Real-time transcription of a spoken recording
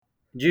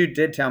Jude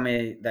did tell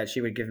me that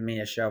she would give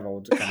me a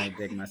shovel to kind of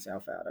dig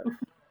myself out of.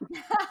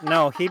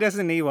 No, he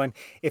doesn't need one.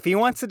 If he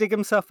wants to dig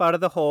himself out of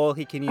the hole,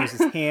 he can use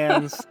his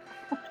hands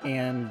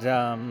and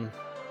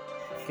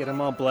get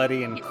him all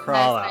bloody and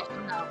crawl out.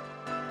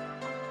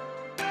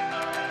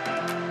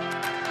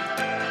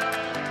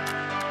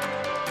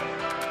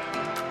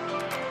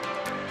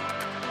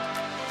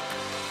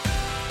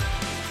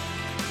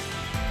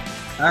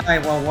 All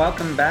right, well,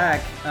 welcome back.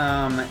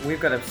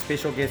 We've got a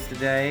special guest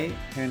today.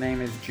 Her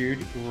name is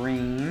Jude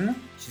Green.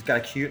 She's got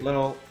a cute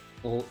little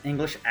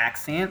English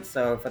accent,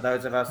 so for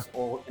those of us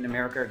all in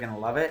America are going to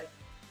love it.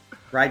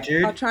 Right,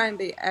 Jude? I'll try and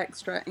be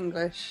extra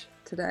English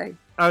today.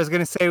 I was going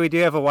to say we do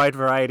have a wide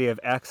variety of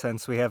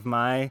accents. We have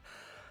my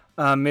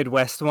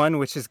Midwest one,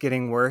 which is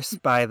getting worse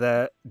by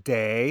the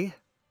day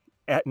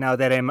now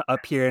that I'm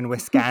up here in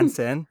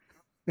Wisconsin.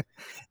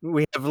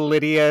 We have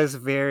Lydia's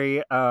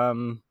very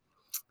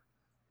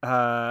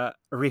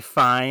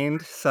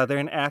refined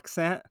Southern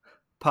accent,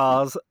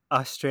 Paul's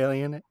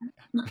Australian,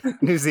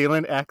 New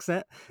Zealand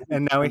accent,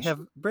 and now we have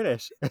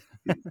British.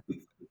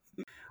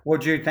 Well,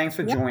 Jude, thanks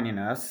for joining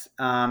us.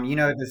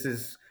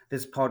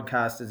 This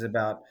podcast is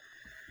about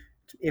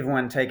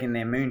everyone taking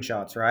their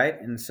moonshots,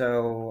 right? And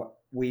so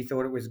we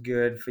thought it was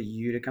good for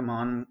you to come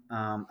on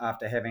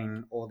after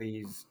having all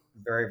these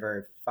very,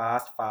 very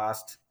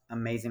fast,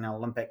 amazing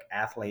Olympic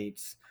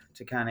athletes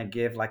to kind of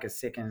give like a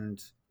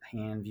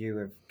second-hand view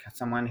of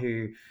someone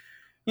who,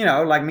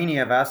 like many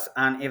of us,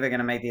 aren't ever going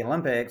to make the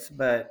Olympics,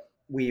 but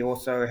we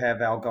also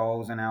have our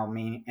goals and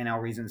our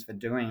reasons for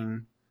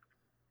doing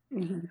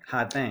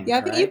hard things. Yeah,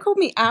 I think you right? called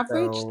me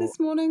average this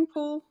morning,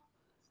 Paul.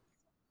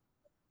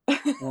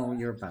 Well,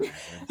 you're about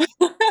average.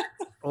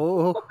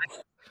 Oh,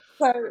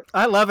 So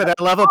I love it.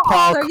 I love a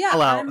Paul so yeah,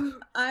 call out.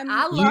 I'm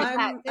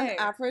that an too.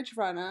 average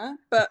runner,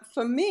 but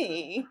for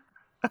me,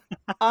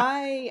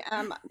 I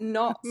am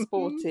not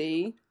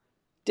sporty.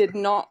 Did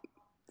not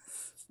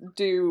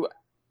do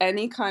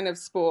any kind of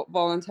sport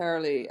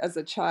voluntarily as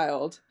a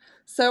child,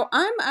 so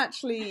I'm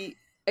actually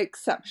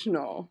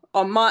exceptional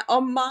on my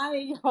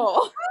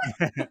whole.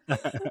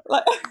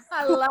 Like,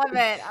 I love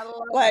it.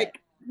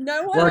 like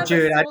no one Well, ever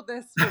Jude, saw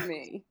this for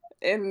me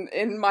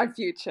in my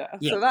future,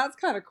 Yeah. so that's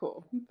kind of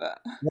cool. But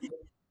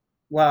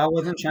Well, I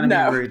wasn't trying to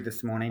No. be rude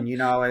this morning.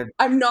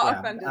 I'm not Yeah,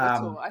 offended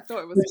at all. I thought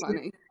it was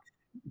funny.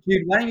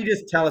 Jude, why don't you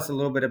just tell us a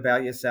little bit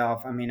about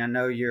yourself? I mean, I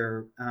know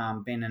you're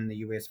been in the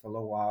US for a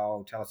little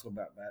while. Tell us a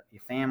little bit about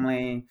your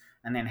family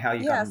and then how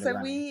you got into So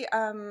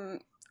running.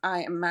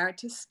 I am married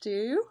to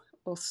Stu.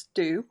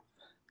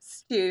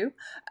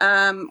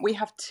 We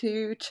have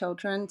 2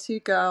 children, 2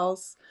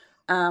 girls.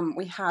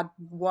 We had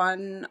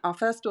our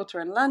first daughter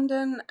in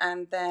London,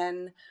 and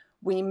then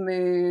we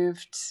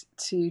moved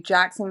to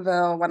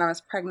Jacksonville when I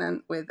was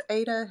pregnant with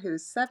Ada,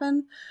 who's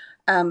 7.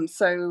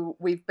 So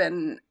we've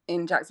been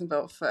in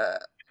Jacksonville for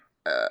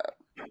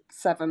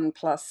 7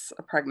 plus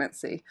a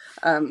pregnancy.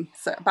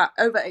 So about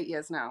over 8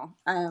 years now.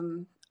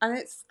 And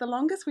it's the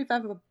longest we've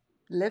ever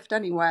lived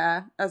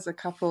anywhere as a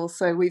couple.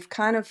 So we've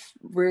kind of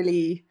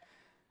really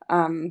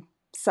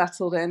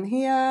settled in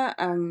here,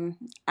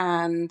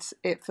 and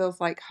it feels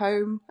like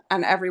home.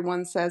 And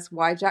everyone says,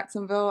 why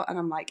Jacksonville? And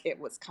I'm like, it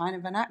was kind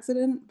of an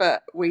accident,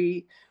 but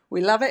we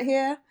love it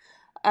here.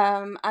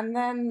 And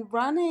then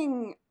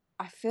running,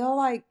 I feel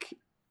like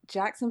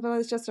Jacksonville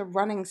is just a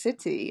running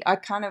city. I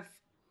kind of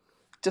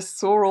just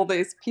saw all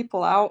these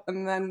people out,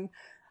 and then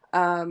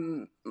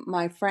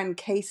my friend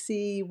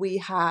Casey, we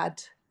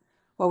had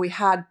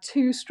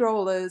 2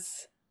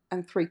 strollers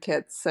and 3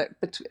 kids, so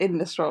in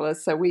the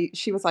strollers. So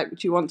she was like,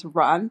 do you want to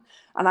run?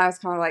 And I was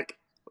kind of like,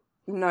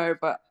 no,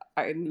 but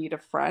I need a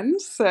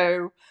friend.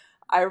 So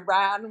I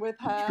ran with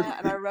her,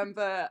 and I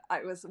remember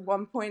it was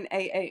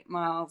 1.88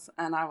 miles,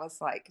 and I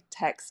was like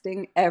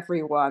texting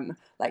everyone,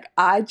 like,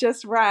 I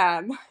just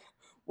ran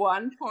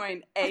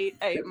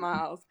 1.88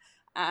 miles.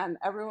 And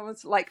everyone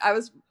was like, I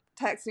was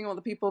texting all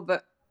the people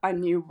that I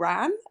knew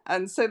ran,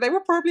 and so they were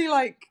probably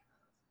like,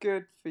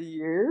 good for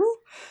you.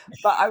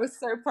 But I was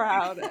so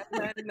proud.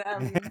 And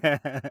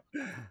then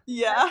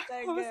yeah, so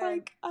I was good.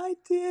 like, I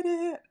did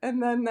it.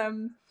 And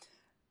then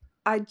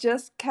I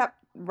just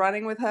kept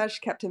running with her. She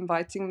kept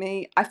inviting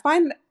me. I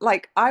find,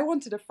 like, I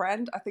wanted a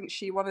friend. I think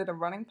she wanted a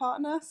running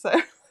partner.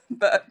 So,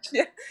 but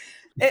yeah,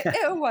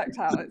 it all worked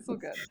out. It's all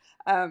good.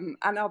 And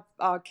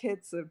our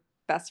kids are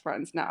best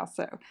friends now,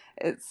 so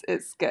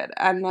it's good.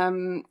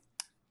 And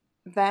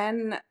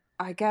then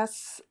I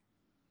guess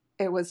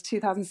it was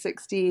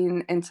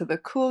 2016 into the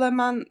cooler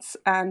months,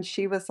 and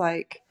she was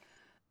like,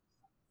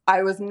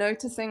 I was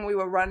noticing we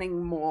were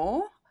running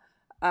more.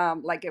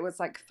 Like it was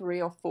like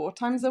 3 or 4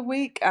 times a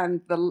week,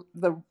 and the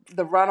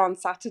run on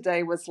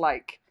Saturday was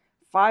like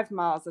 5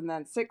 miles and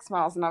then 6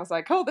 miles, and I was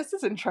like, oh, this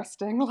is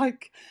interesting.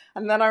 Like,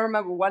 and then I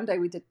remember one day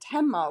we did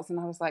 10 miles, and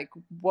I was like,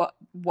 what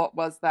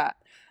was that?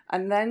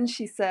 And then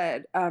she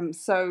said,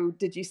 so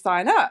did you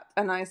sign up?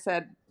 And I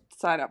said,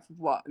 sign up for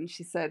what? And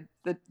she said,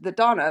 the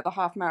Donna, the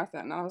half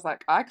marathon. And I was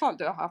like, I can't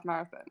do a half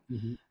marathon.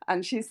 Mhm.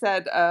 And she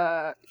said,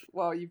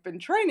 well, you've been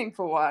training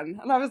for one.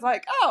 And I was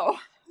like, oh,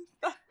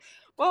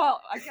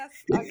 well, I guess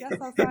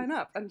I'll sign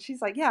up. And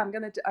she's like, yeah, I'm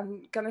gonna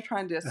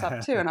try and do a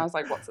sub 2. And I was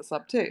like, what's a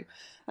sub 2?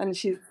 And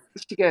she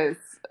goes,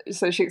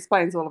 so she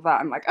explains all of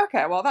that. I'm like,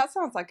 okay, well, that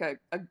sounds like a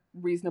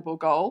reasonable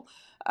goal.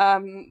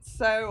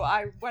 So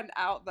I went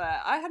out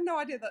there. I had no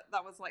idea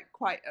that was like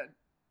quite a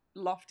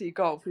lofty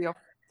goal for your.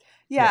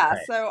 Yeah,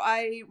 right. so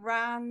I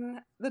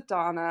ran the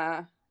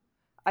Dana.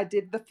 I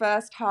did the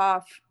first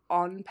half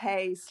on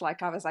pace.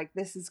 Like I was like,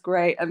 this is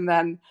great. And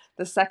then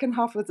the second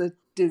half was a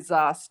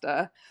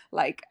disaster.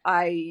 Like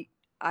I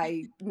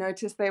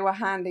noticed they were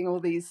handing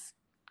all these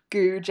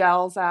goo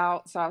gels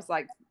out. So I was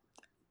like,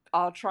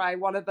 I'll try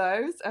one of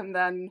those. And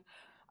then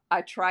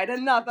I tried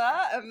another.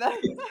 And then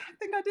I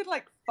think I did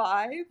like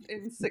 5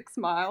 in 6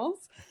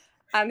 miles.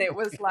 And it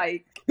was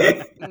like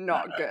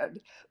not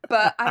good.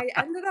 But I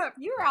ended up,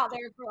 You were out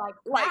there for like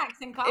snacks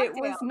and cocktails.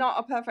 it was not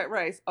a perfect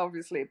race,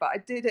 obviously, but I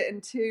did it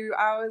in 2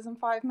 hours and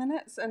 5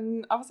 minutes,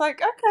 and I was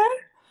like, okay.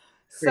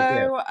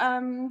 So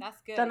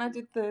That's good. then I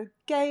did the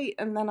gate,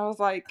 and then I was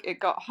like,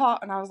 it got hot,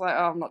 and I was like,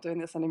 oh, I'm not doing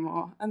this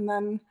anymore. And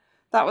then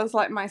that was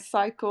like my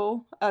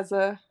cycle as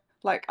a,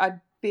 like,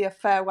 I'd be a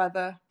fair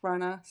weather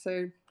runner,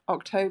 so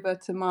October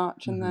to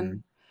March,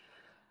 and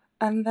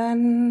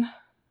then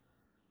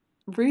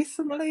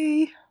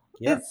recently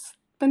it's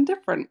been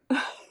different.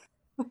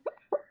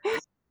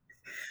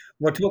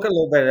 Well, talk a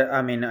little bit.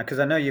 I mean, because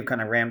I know you've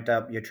kind of ramped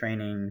up your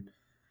training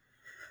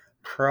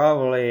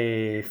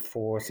probably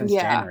since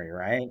January,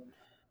 right?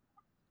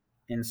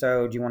 And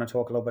so, do you want to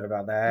talk a little bit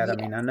about that? I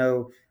mean, I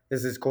know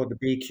this is called the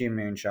BQ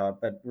Moonshot,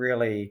 but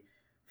really,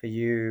 for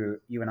you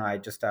and I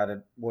just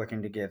started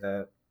working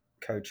together,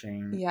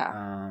 coaching.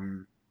 Yeah.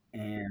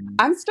 And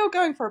I'm still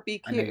going for a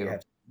BQ. I know you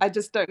have. I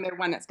just don't know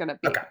when it's going to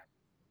be. Okay.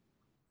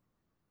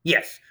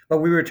 Yes, but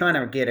we were trying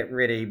to get it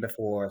ready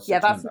before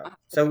September.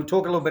 So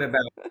talk a little bit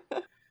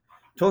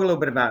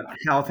about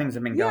how things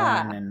have been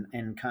going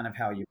and kind of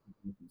how you.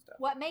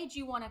 What made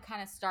you want to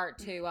kind of start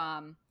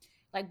to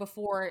like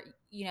before,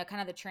 you know,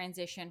 kind of the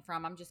transition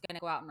from I'm just going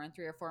to go out and run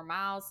 3 or 4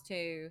 miles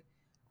to,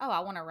 oh, I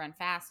want to run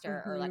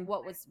faster, or like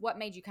what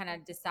made you kind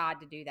of decide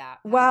to do that?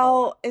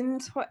 Well,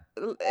 it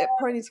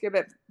probably needs to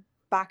go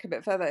back a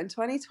bit further. In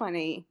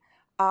 2020,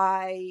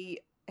 I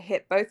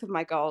hit both of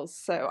my goals.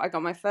 So I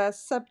got my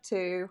first sub 2.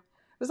 It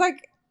was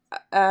like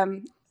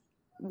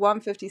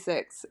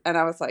 1:56, and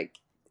I was like,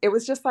 it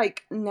was just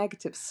like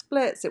negative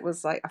splits. It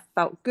was like I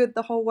felt good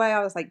the whole way. I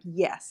was like,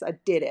 yes, I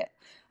did it.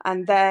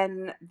 And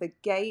then the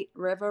Gate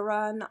River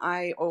Run,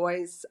 I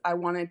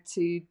wanted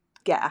to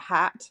get a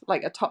hat,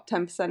 like a top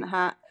 10%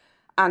 hat.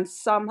 And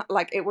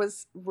it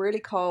was really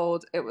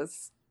cold. It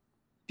was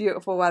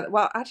beautiful weather.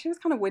 Well, actually it was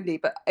kind of windy,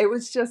 but it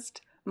was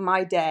just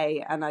my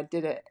day, and I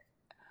did it.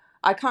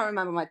 I can't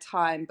remember my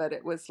time, but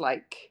it was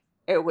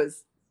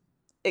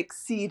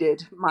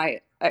exceeded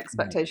my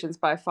expectations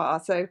by far.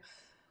 So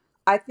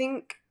I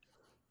think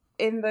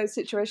in those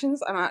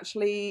situations, I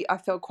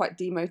feel quite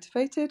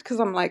demotivated, because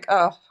I'm like,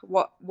 oh,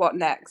 what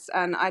next?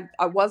 And I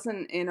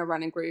wasn't in a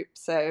running group,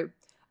 so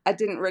I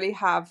didn't really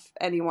have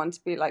anyone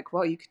to be like,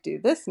 well, you could do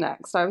this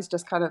next. I was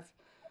just I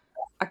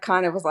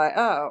was like,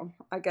 oh,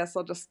 I guess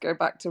I'll just go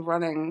back to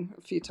running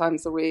a few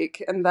times a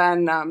week. And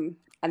then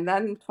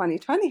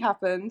 2020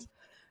 happened,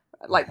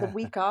 like the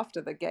week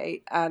after the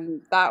Gate,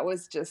 and that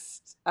was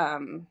just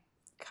kind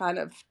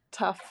of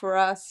tough for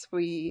us.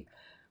 We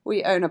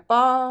own a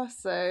bar,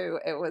 so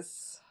it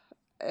was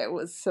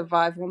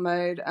survival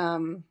mode.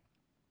 And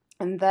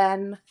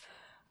then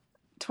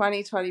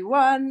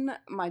 2021,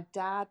 my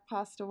dad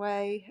passed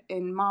away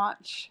in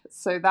March,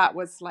 so that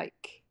was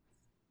like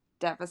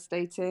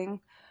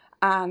devastating.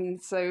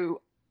 And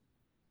so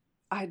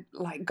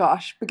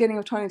beginning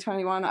of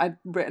 2021, I'd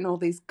written all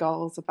these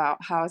goals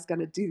about how I was going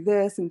to do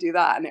this and do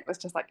that, and it was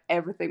just like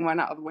everything went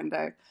out of the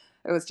window.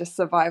 It was just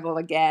survival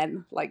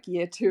again, like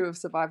year 2 of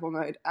survival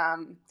mode.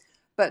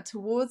 But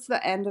towards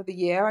the end of the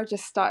year, I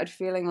just started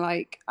feeling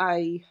like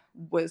I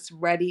was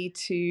ready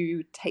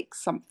to take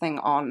something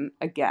on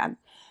again.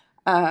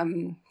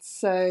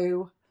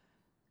 So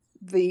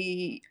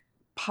the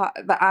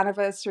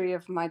anniversary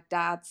of my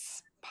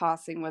dad's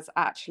passing was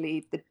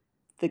actually the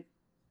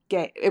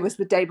Gate. It was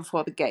the day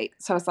before the Gate.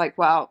 So I was like,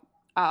 well,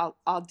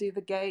 I'll do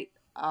the Gate.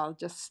 I'll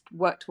just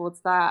work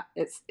towards that.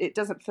 It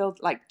doesn't feel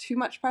like too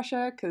much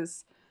pressure,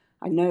 because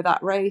I know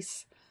that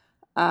race.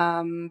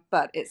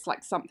 But it's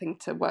like something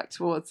to work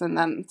towards. And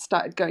then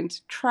started going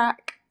to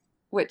track,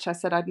 which I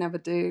said I'd never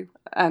do.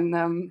 And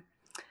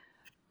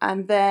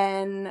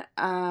then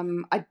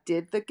I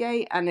did the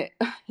Gate, and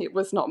it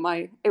was not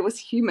it was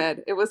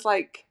humid. It was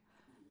like,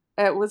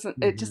 it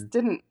wasn't, it just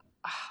didn't,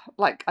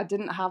 like, I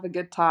didn't have a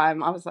good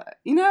time. I was like,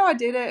 I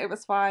did it. It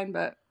was fine,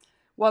 but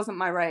wasn't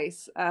my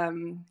race.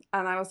 And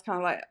I was kind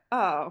of like,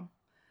 oh,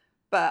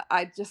 but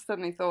I just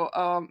suddenly thought,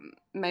 oh,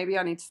 maybe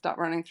I need to start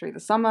running through the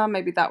summer.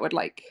 Maybe that would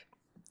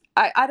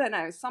I don't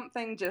know,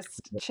 something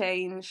just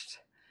changed.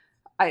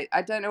 I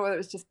don't know whether it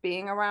was just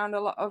being around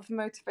a lot of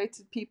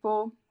motivated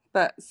people,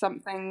 but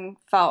something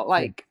felt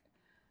like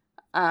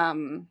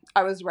I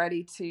was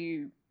ready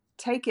to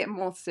take it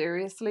more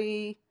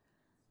seriously,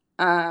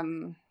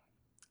 and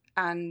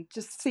and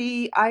just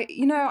see.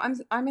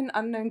 I'm in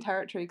unknown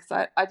territory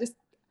because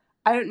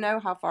I don't know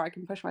how far I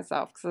can push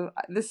myself, because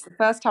this is the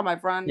first time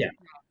I've run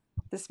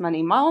this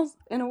many miles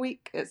in a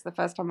week. It's the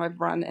first time I've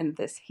run in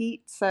this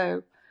heat,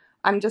 so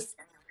I'm just.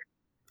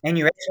 And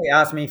you actually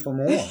asked me for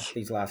more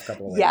these last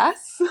couple of weeks.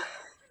 Yes.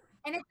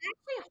 And it's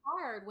actually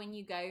hard when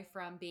you go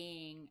from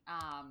being,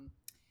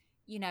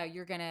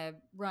 you're going to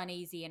run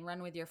easy and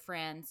run with your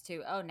friends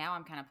to, oh, now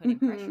I'm kind of putting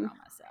pressure on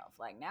myself.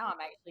 Like now I'm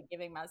actually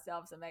giving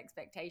myself some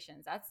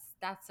expectations.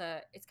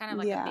 It's kind of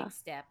like a big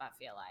step, I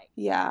feel like.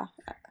 Yeah.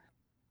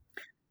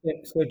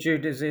 So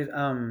Jude, is it,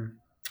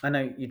 I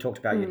know you talked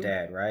about your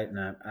dad, right? And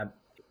I,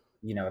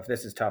 if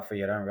this is tough for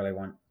you, I don't really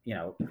want,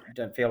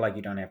 don't feel like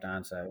you don't have to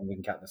answer, and we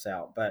can cut this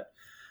out. But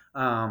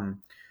I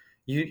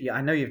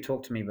know you've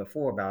talked to me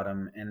before about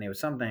him, and there was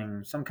some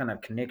kind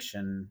of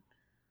connection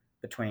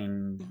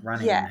between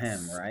running and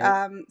him,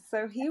 right?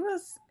 So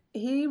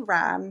he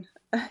ran.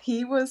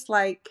 He was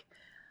like,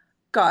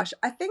 gosh,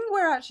 I think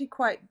we're actually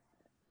quite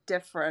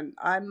different.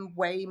 I'm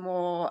way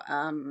more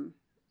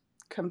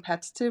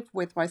competitive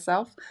with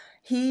myself.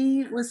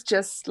 He was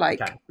just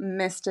like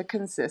Mr.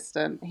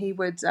 Consistent. He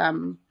would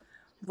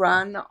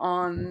run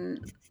on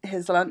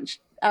his lunch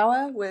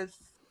hour with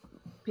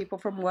people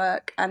from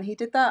work, and he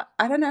did that.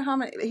 I don't know how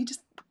many. He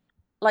just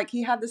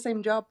he had the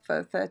same job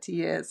for 30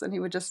 years, and he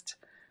would just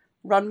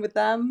run with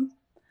them,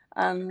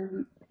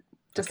 and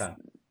just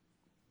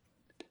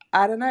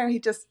I don't know. He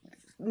just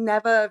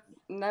never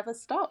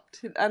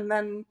stopped, and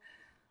then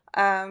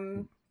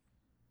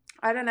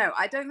I don't know.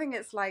 I don't think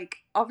it's like,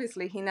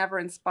 obviously he never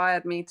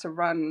inspired me to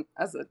run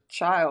as a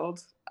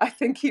child. I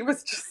think he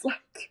was just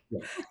like,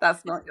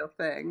 that's not your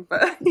thing.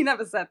 But he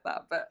never said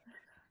that. But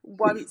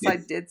once I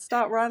did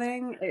start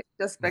running, it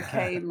just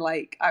became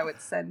like I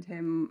would send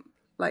him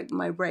like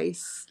my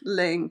race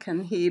link,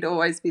 and he'd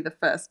always be the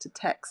first to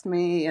text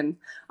me. And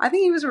I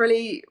think he was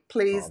really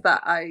pleased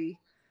that I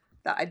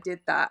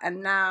did that.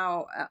 And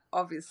now,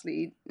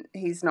 obviously,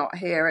 he's not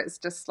here. It's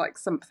just like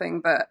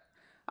something that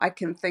I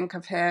can think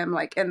of him,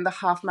 like in the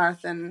half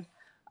marathon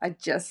I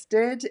just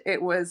did.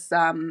 It was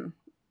the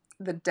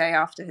day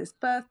after his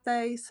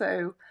birthday,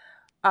 so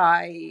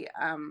I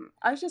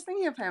was just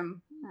thinking of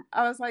him.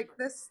 I was like,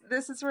 this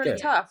is really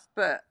tough,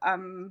 but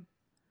I'm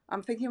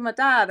thinking of my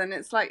dad, and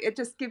it's like it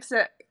just gives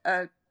it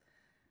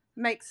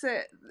makes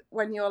it,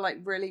 when you're like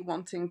really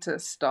wanting to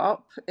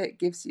stop, it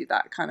gives you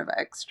that kind of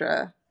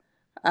extra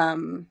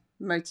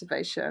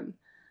motivation.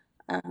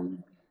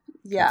 And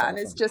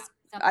it's just,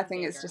 I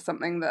think it's just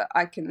something that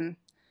I can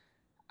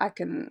I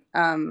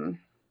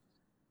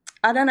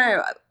don't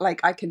know,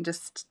 like I can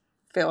just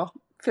feel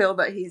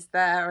that he's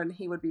there, and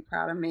he would be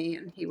proud of me,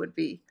 and he would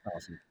be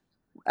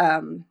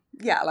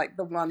like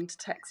the one to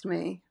text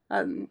me.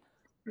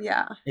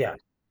 Yeah.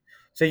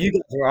 So you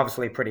guys were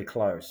obviously pretty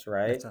close,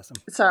 right? That's awesome.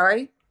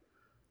 Sorry?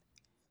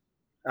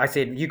 I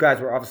said you guys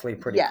were obviously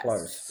pretty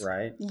close,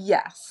 right?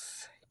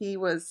 Yes. He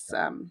was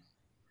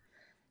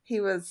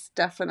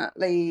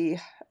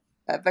definitely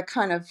the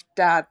kind of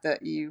dad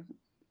that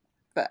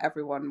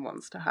everyone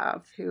wants to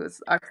have. He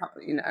was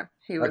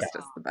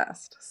just the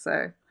best.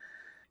 So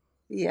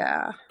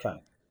yeah.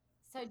 Okay.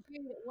 So,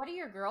 Jude, what do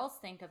your girls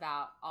think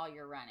about all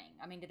your running?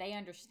 I mean, do they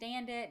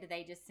understand it? Do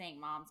they just think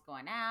mom's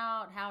going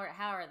out? How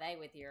are they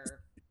with your?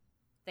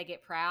 They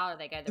get proud, or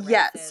they go to the races?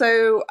 Yeah.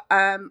 So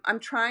I'm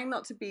trying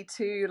not to be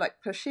too like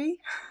pushy,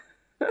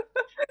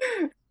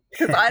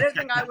 because I don't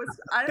think I was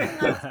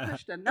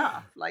pushed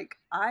enough. Like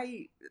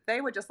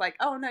they were just like,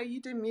 oh no, you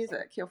do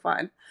music, you're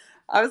fine.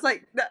 I was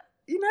like,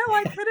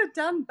 I could have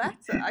done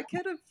better. I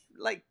could have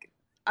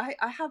I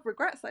have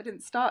regrets I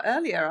didn't start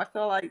earlier. I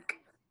feel like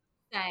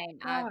same.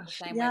 I was the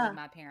same way with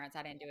my parents.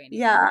 I didn't do anything.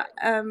 Yeah.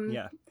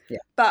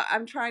 But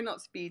I'm trying not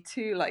to be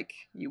too like,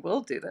 you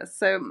will do this.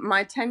 So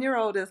my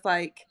 10-year-old is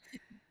like,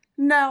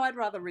 no, I'd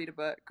rather read a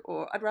book,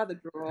 or I'd rather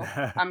draw.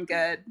 I'm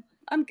good.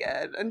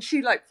 And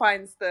she like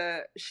finds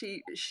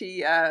she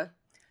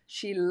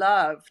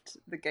loved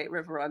the Gate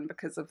River Run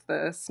because of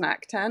the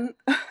snack tent.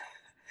 And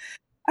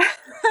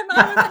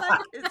I was like,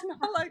 it's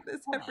not like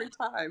this every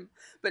time.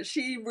 But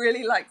she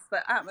really likes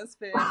the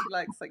atmosphere. She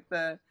likes like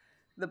the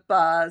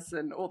buzz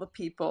and all the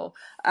people.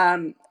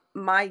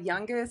 My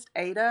youngest,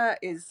 Ada,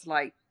 is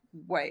like,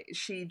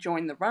 she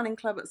joined the running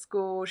club at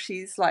school.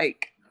 She's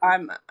like,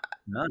 when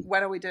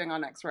are we doing our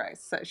next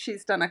race? So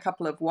she's done a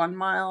couple of 1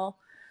 mile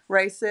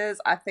races.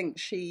 I think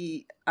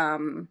she's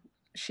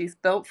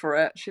built for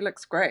it. She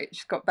looks great.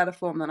 She's got better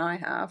form than I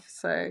have.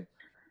 So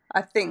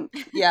I think,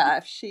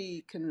 if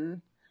she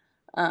can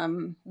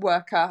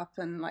work up,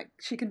 and like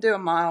she can do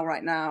 1 mile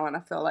right now, and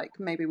I feel like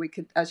maybe we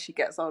could, as she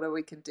gets older,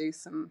 we could do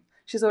some.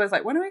 She's always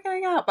like, when are we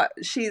going out? But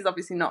she's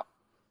obviously not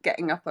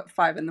getting up at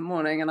 5 a.m,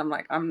 and I'm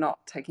like, I'm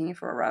not taking you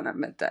for a run at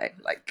midday.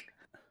 Like,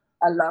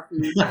 I love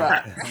you,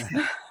 but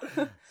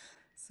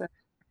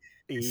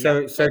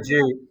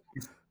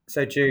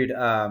So Jude,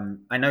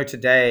 I know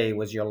today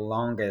was your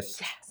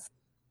longest. Yes.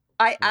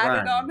 I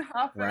added on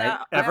half an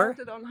hour. I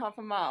added on half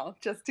a mile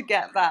just to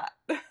get that.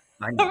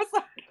 I know. I was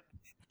like...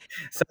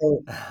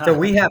 So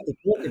we have to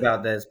talk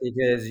about this,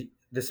 because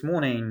this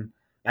morning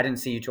I didn't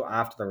see you till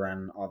after the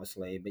run,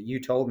 obviously, but you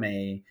told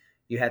me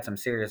you had some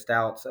serious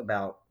doubts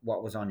about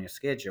what was on your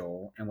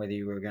schedule and whether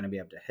you were going to be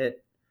able to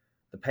hit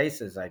the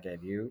paces I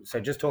gave you. So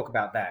just talk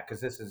about that,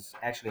 because this is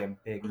actually a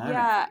big moment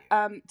for Yeah,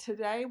 you.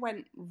 today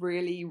went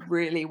really,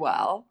 really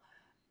well.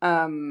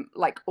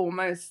 Like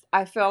almost,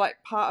 I feel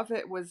like part of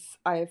it was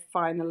I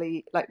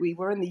finally, like we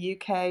were in the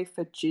UK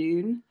for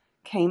June,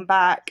 came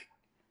back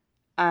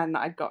and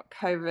I got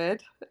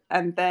COVID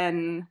and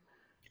then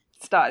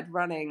started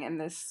running in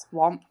this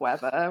swamp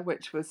weather,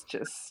 which was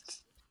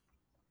just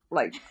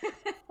like,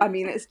 I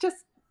mean, it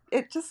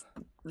just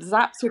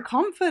zaps your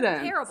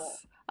confidence. Terrible.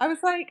 I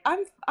was like,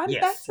 I'm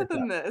Yes, better it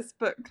than does. this,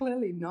 but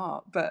clearly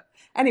not. But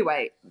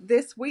anyway,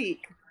 this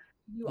week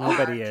You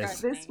Nobody are, is.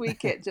 trust this me.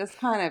 week it just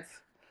kind of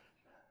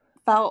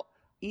felt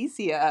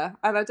easier,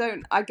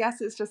 and I guess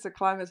it's just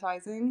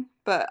acclimatizing,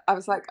 but I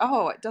was like,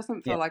 oh, it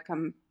doesn't feel Yeah. like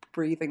I'm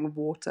breathing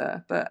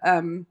water. But I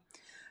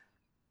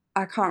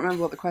can't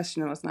remember what the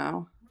question was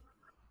now.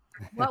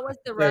 What was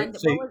the So, run?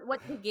 so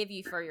What did it give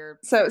you for your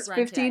So it's run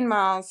 15 today?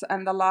 miles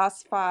and the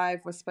last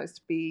 5 was supposed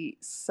to be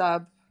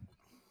sub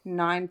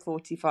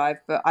 9:45,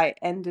 but I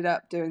ended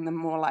up doing them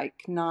more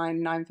like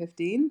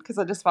 9:15 because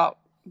I just felt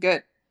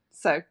good.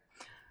 So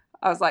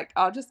I was like,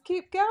 I'll just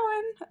keep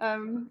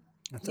going.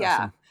 That's Yeah.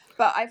 awesome.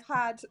 But I've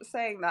had,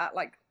 saying that,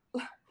 like,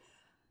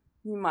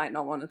 you might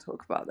not want to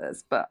talk about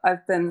this, but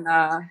I've been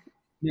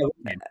no,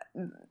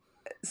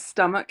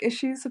 stomach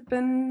issues have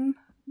been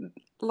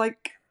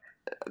like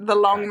the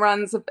long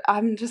runs of,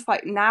 I'm just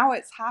like, now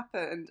it's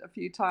happened a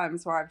few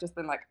times where I've just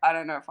been like, I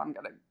don't know if I'm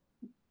gonna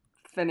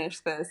finish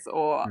this,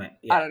 or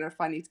yeah. I don't know if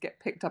I need to get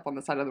picked up on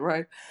the side of the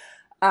road.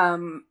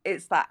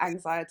 It's that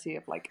anxiety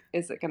of like,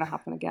 is it gonna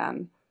happen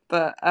again?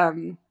 But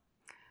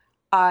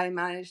I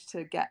managed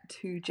to get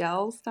 2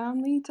 gels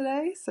down me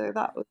today, so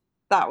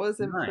that was Nice.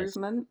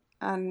 improvement,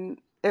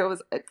 and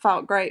it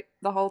felt great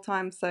the whole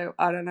time. So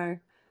I don't know,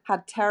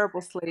 had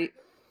terrible sleep,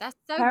 That's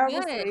so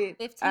terrible good. sleep,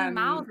 15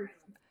 miles and is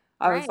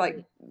I was like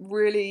great.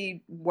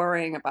 really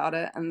worrying about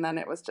it, and then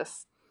it was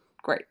just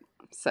great.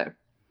 So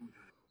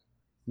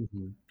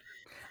Mhm.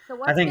 So I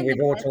what's think been the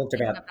we've all best talked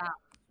thing about. about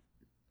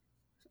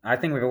I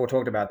think we've all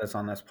talked about this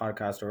on this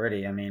podcast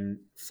already. I mean,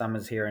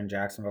 summers here in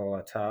Jacksonville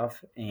are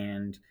tough,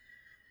 and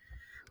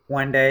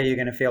one day you're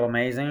going to feel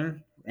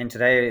amazing. And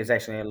today is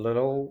actually a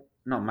little,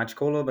 not much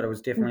cooler, but it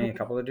was definitely a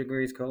couple of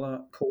degrees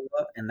cooler,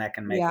 and that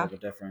can make yeah, all the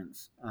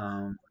difference.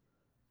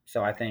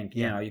 So I think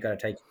Yeah. you got to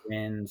take your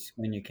wins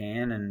when you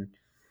can, and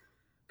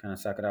kind of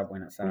suck it up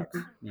when it sucks.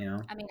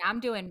 I mean, I'm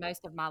doing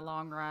most of my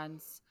long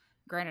runs.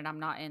 Granted, I'm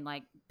not in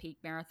like peak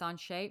marathon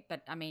shape,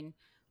 but I mean,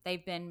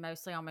 they've been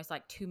mostly almost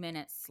like 2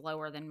 minutes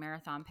slower than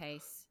marathon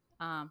pace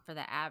for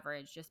the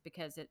average, just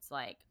because it's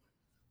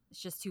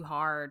just too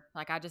hard.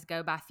 Like I just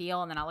go by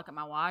feel, and then I look at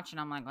my watch,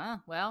 and I'm like,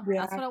 well,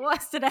 that's yeah, what it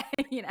was today.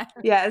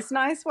 yeah. It's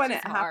nice when It's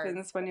it just hard.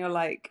 happens, when you're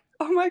like,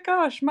 oh my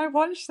gosh, my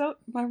watch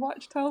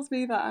tells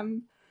me that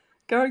I'm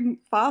going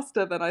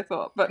faster than I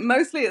thought. But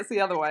mostly it's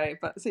the other way.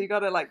 But so you got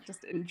to like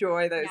just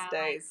enjoy those Yeah,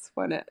 days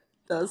when it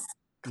does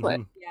click.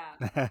 Mhm.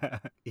 yeah.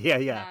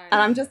 Yeah.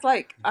 And No. I'm just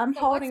like, I'm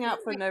So what's holding been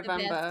out for like the best?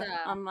 November.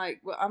 I'm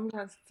like, well, I'm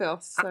gonna feel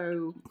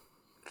so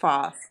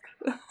fast.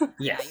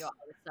 Yeah, you'll Yes. all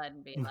of a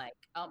sudden be like,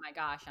 oh my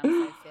gosh, I'm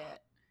so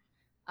fit.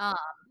 Um,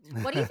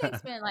 what do you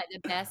think's been like the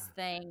best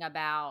thing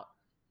about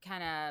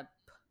kind of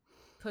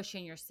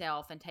pushing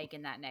yourself and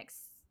taking that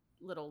next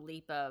little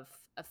leap of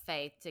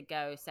faith to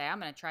go say, I'm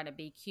going to try to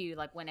BQ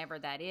like whenever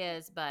that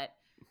is, but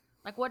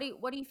like what do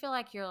you feel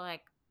like you're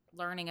like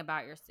learning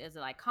about your, is it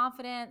like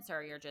confidence,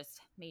 or you're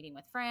just meeting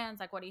with friends?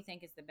 Like what do you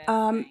think is the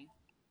best thing?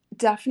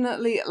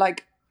 Definitely,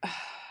 like,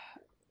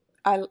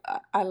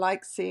 I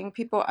like seeing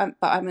people,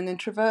 but I'm an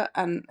introvert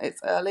and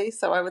it's early,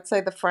 so I would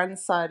say the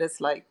friends side is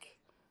like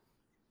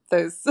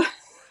those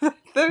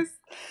those.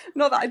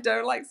 Not that I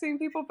don't like seeing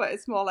people, but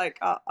it's more like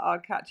I'll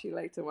catch you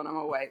later when I'm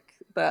awake.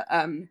 But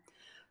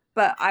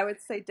I would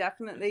say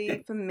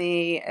definitely for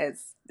me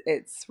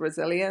it's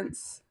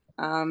resilience.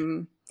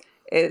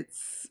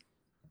 It's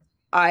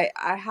I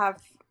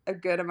have a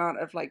good amount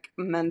of like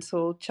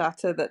mental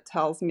chatter that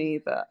tells me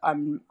that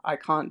I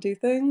can't do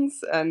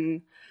things,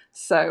 and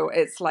so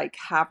it's like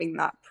having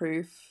that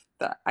proof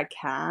that I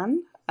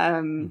can.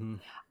 Mhm.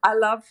 I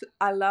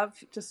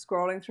love just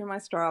scrolling through my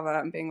Strava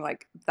and being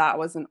like, that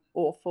was an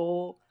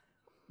awful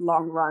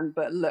long run,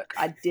 but look,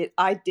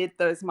 I did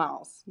those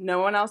miles. No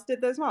one else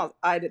did those miles.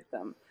 I did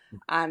them.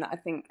 And I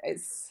think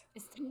it's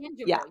It's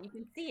tangible. yeah, You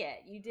can see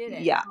it. You did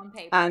it. yeah. It's on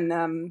paper.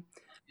 And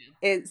Yeah,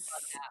 it's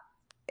love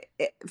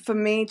that. for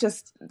me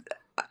just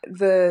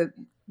the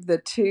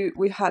two,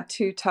 we've had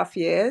 2 tough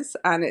years,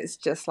 and it's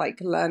just like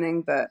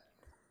learning that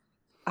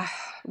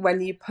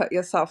when you put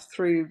yourself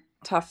through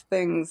tough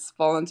things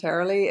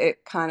voluntarily,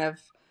 it kind of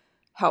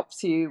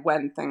helps you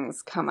when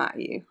things come at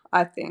you,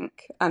 I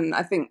think. And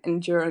I think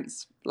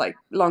endurance, like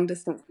long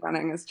distance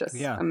running, is just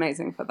Yeah.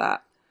 amazing for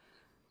that.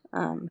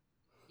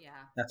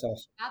 Yeah. That's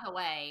awesome. By the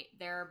way,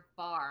 their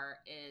bar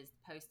is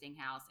Posting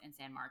House in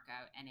San Marco,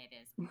 and it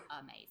is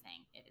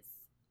amazing. It is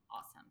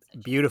awesome. So check it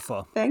out.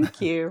 Beautiful.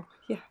 Thank you.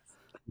 Yeah.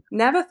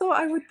 Never thought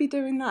I would be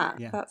doing that.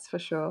 Yeah. That's for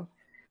sure.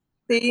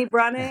 The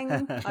running,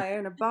 I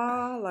own a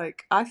bar.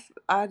 Like I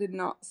did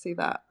not see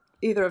that,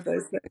 either of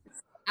those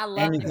things. I love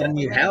And it. you got a You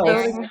new went in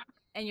there house.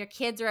 and your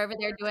kids are over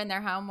there doing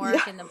their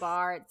homework in the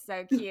bar. It's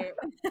so cute.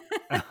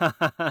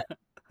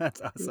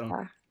 That's awesome.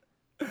 Yeah.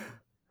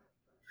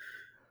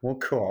 Well,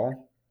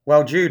 cool.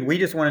 Well, Jude, we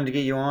just wanted to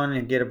get you on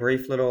and get a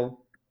brief little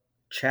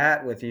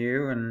chat with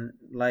you. And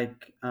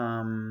like,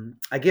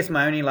 I guess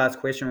my only last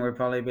question would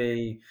probably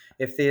be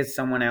if there's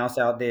someone else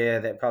out there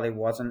that probably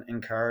wasn't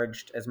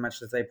encouraged as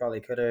much as they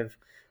probably could have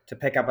to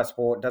pick up a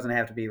sport. Doesn't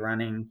have to be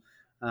running.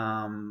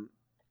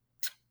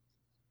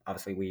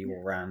 Obviously we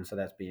will run, so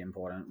that's be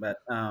important. But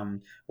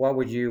what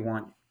would you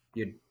want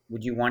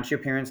would you want your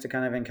parents to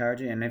kind of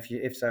encourage you? And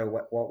if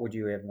so, what would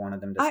you have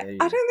wanted them to say to I you?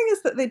 don't think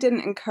it's that they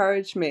didn't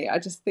encourage me. I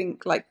just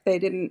think like they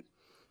didn't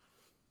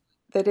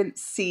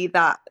see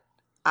that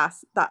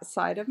as that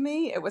side of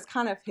me. It was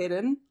kind of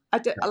hidden. I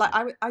did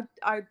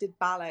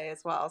ballet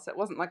as well, so it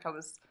wasn't like I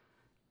was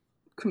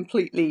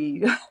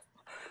completely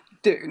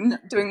doing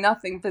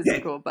nothing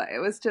physical, but it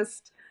was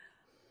just,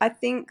 I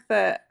think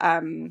that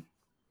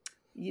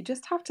you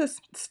just have to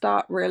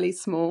start really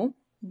small,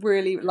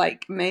 really,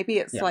 like maybe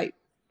it's like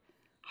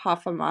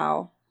half a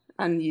mile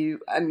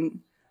and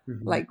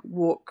like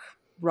walk,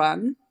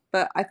 run,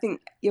 but I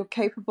think you're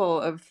capable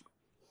of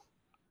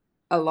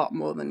a lot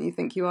more than you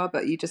think you are,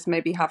 but you just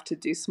maybe have to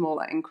do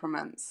smaller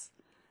increments.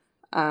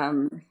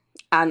 And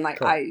like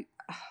cool.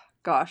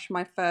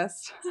 My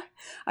first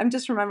I'm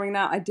just remembering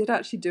now, I did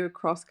actually do a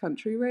cross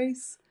country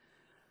race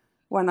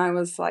when I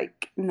was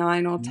like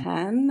 9 or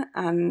 10,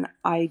 and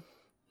I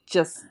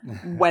just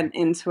went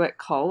into it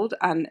cold,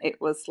 and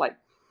it was like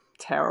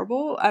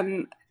terrible,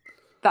 and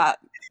that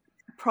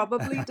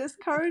probably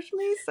discouraged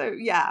me. So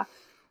yeah,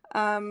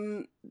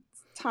 tiny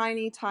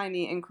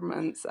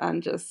increments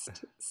and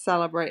just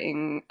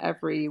celebrating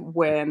every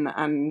win,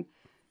 and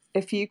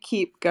if you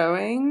keep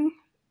going,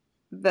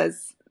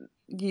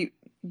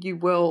 you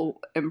will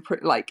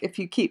improve. Like if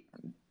you keep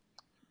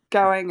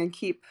going and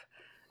keep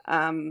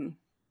adding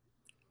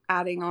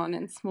on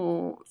in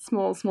small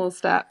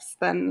steps,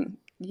 then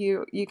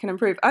you can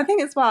improve. I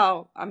think as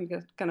well, I'm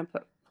gonna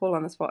put Paul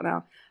on the spot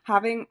now.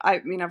 I've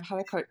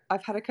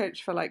had a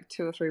coach for like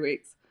 2 or 3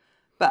 weeks,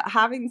 but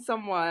having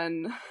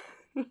someone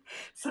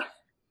that's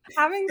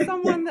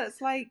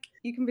like,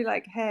 you can be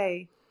like,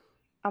 hey,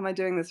 am I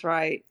doing this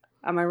right?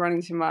 Am I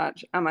running too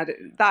much?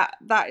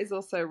 That is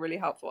also really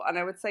helpful. And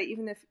I would say,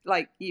 even if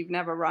like you've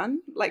never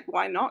run, like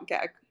why not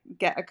get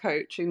a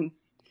coach and,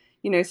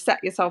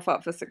 set yourself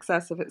up for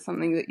success if it's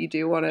something that you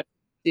do want to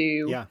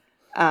do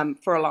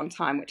for a long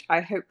time, which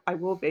I hope I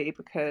will be,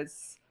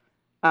 because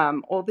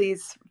all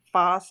these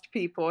fast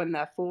people in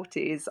their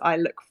 40s, I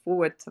look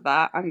forward to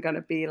that. I'm going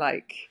to be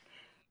like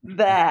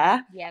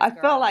there. Yes, I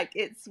feel like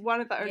it's one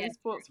of the only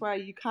sports where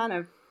you kind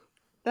of,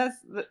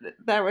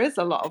 there is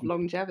a lot of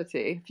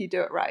longevity if you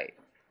do it right.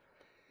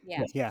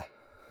 Yeah.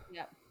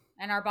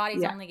 And our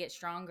bodies only get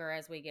stronger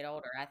as we get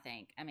older, I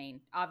think. I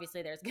mean,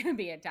 obviously there's going to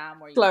be a time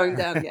where you slowing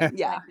down,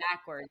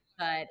 backwards,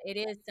 but it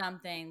is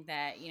something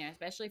that,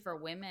 especially for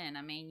women,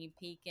 I mean, you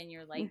peak in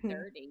your late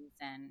 30s,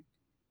 and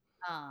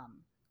I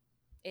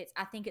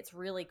think it's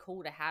really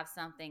cool to have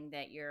something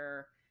that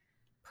you're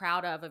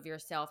proud of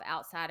yourself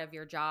outside of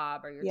your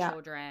job or your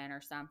children or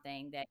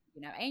something that,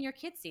 and your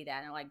kids see that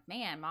and they're like,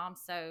 man,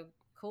 mom's so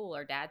cool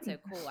or dad's so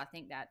cool. I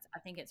think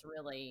it's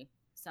really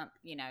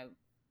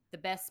the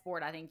best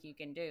sport I think you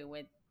can do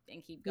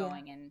and keep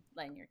going and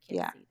letting your kids see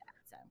that.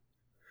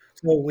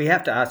 So we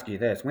have to ask you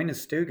this: when is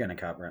Stu going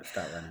to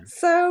start running?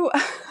 So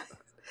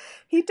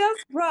he does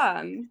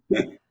run,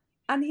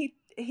 and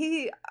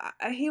he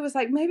was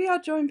like, maybe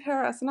I'll join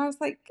PRS, and I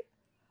was like,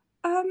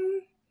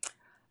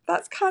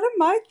 that's kind of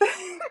my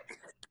thing.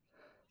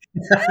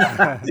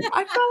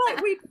 I feel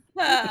like we'd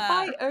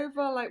fight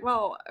over like,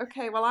 well,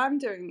 okay, well I'm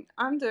doing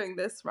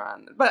this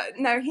run, but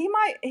no, he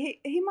might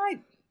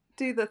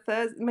do the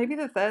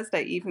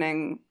Thursday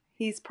evening.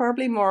 He's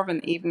probably more of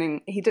an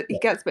evening. He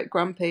gets a bit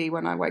grumpy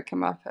when I wake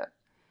him up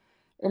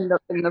in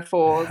the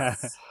fours.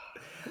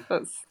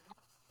 So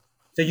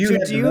you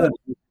have the mornings,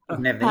 you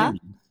can have the evenings.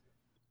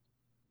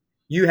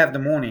 You have the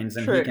mornings,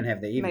 and he can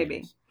have the evenings.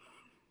 Maybe.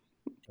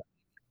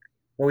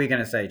 What were you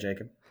going to say,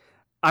 Jacob?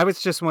 I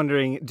was just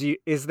wondering,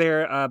 is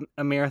there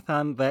a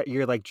marathon that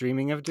you're like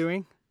dreaming of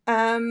doing?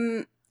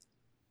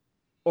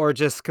 Or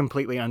just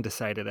completely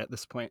undecided at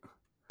this point?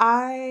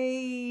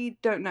 I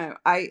don't know.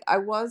 I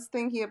was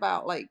thinking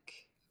about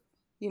like,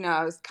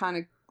 I was kind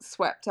of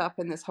swept up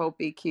in this whole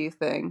BQ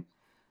thing,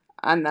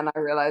 and then I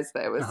realized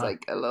that it was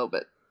like a little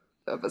bit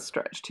of a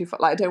stretch too far.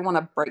 Like, I don't want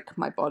to break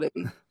my body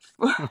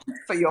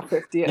for your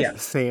 50th. Yeah,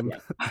 same. Yeah.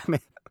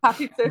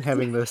 Happy 50th. I'm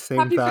having those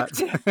same thoughts.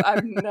 50th.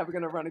 I'm never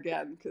going to run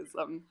again because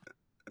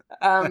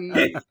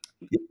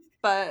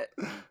but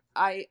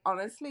I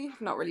honestly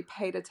have not really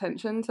paid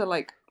attention to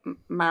like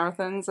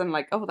marathons and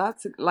like,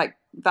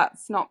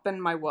 that's not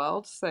been my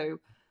world. So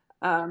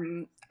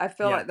I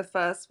feel like the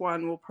first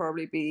one will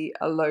probably be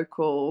a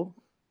local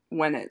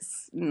when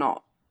it's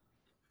not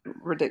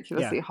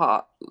ridiculously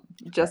hot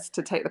just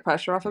to take the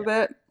pressure off a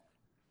bit.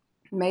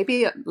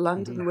 Maybe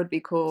London would be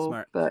cool.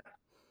 Smart. But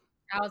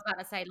I was about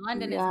to say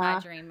London is my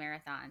dream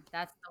marathon.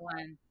 That's the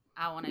one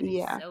I want to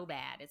do so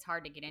bad. It's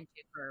hard to get into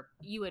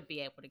you would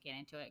be able to get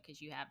into it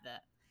because you have the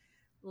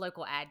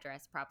local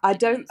address probably.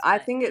 I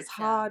think it's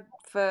hard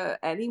for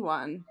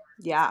anyone.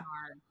 Yeah.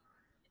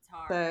 It's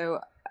hard. So,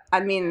 I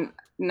mean,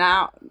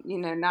 now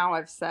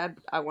I've said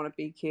I want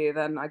to BQ,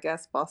 then I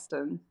guess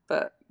Boston,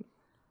 but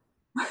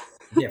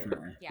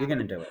definitely, you're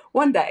gonna do it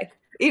one day.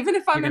 Even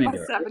if I'm in my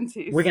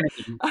 70s, we're gonna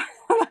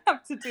I'll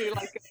have to do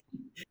like.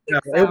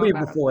 It'll be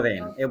before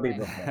then. It'll be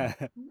before.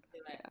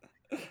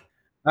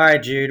 All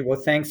right, Jude. Well,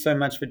 thanks so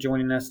much for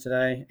joining us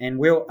today,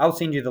 and I'll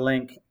send you the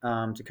link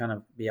to kind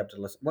of be able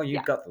to listen. Well,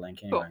 you've got the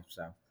link anyway,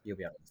 so you'll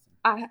be able to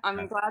listen.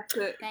 I'm glad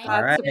to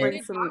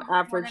bring some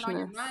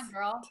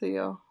averageness to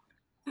you.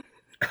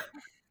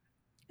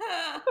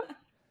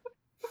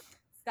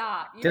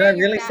 Stop. Did I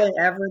really say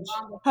average?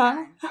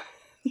 Huh?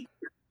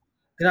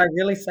 Did I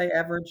really say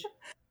average?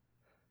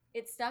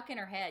 It's stuck in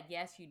her head.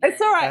 Yes, you did.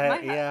 It's all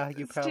right. Yeah,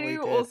 you probably did.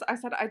 Also, I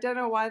said, I don't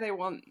know why they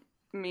want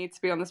me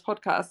to be on this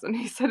podcast, and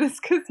he said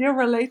it's because you're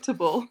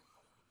relatable.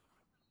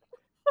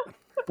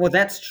 Well,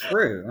 that's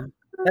true.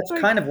 That's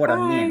kind of what I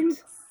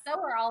meant. So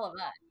are all of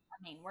us.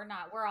 I mean, we're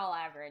all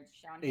average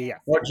on here. Yeah.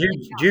 Well,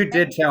 Jude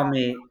did tell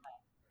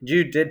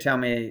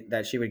me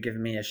that she would give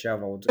me a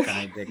shovel to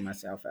kind of dig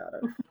myself out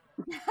of.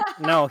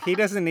 No, he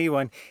doesn't need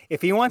one.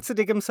 If he wants to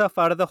dig himself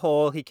out of the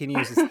hole, he can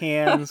use his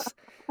hands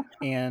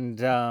and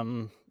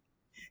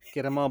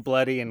get him all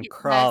bloody and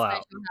crawl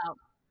out.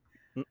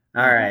 All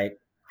right.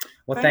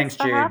 Well, thanks,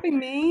 Jude. For having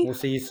me. We'll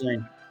see you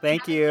soon.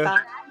 Thank you.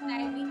 Bye.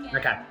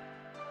 Okay.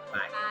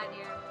 Bye. Bye,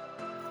 dear.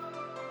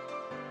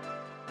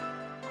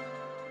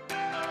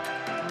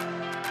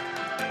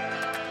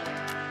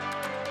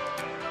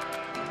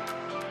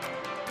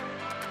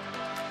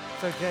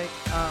 So, Jake,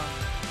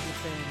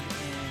 you've been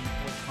in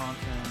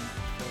Wisconsin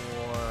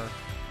for,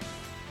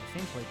 it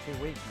seems like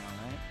 2 weeks now,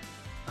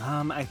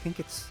 right? I think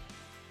it's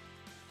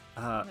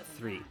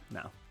 3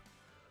 now.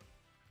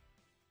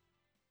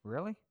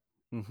 Really?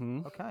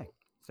 Mm-hmm. Okay.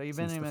 So you've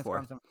been in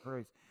Wisconsin for 3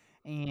 weeks.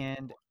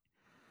 And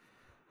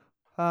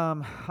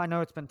I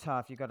know it's been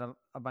tough. You got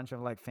a bunch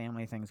of like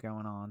family things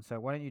going on. So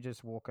why don't you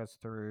just walk us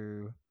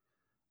through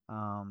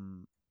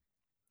kind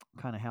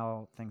of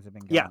how things have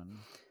been going? Yeah.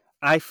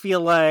 I feel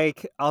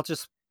like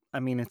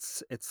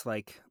it's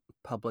like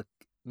public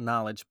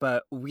knowledge,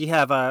 but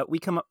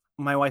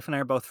my wife and I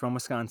are both from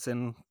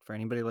Wisconsin. For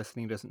anybody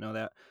listening who doesn't know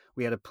that,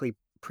 we had a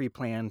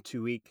pre-planned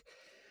 2-week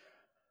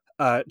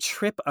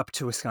trip up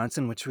to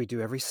Wisconsin, which we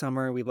do every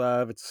summer. We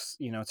love it's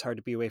hard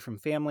to be away from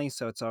family,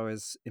 so it's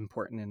always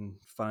important and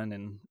fun,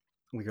 and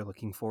we are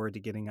looking forward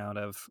to getting out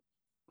of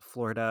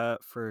Florida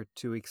for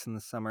 2 weeks in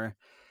the summer.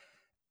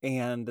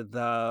 And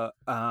the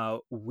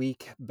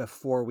week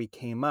before we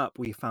came up,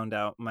 we found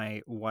out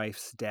my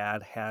wife's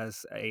dad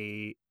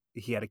he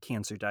had a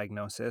cancer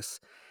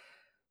diagnosis,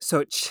 so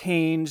it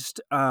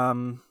changed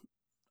a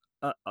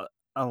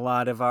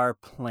lot of our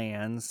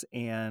plans,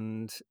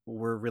 and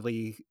we're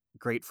really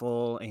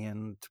grateful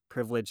and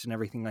privileged and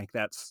everything like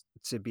that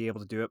to be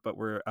able to do it. But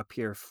we're up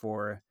here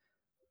for,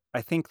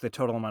 I think the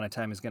total amount of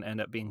time is going to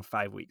end up being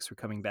 5 weeks. We're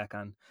coming back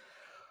on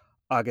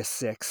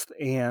August 6th,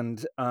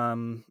 and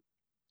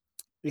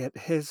it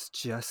has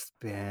just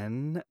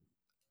been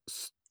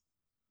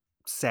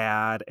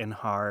sad and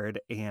hard,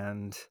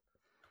 and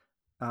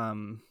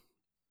our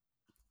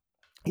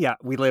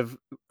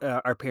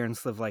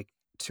parents live like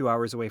 2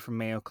 hours away from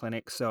Mayo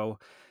Clinic, so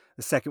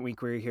the second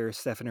week we were here,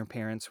 Steph and her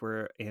parents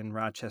were in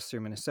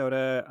Rochester,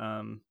 Minnesota,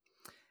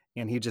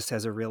 and he just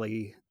has a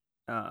really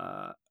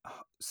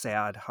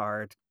sad,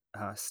 hard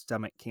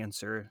stomach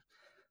cancer,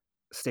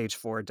 stage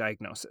 4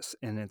 diagnosis,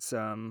 and it's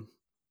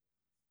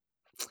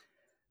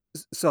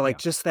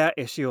just that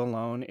issue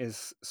alone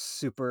is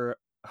super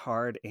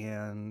hard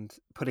and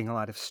putting a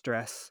lot of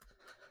stress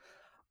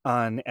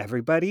on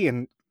everybody,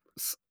 and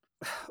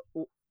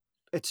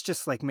it's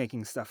just like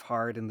making stuff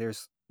hard. And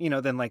there's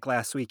then like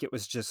last week it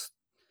was just,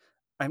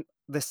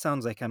 this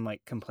sounds like I'm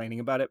like complaining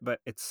about it, but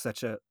it's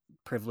such a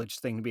privileged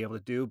thing to be able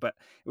to do. But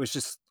it was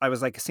just, I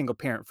was like a single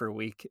parent for a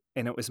week,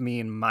 and it was me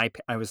and I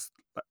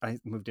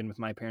moved in with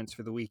my parents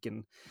for the week,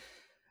 and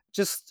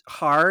just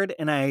hard.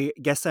 And I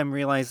guess I'm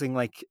realizing,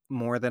 like,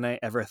 more than I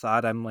ever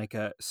thought, I'm like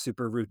a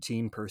super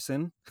routine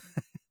person.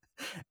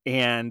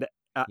 And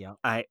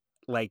I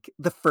like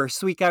the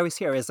first week I was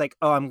here, I was like,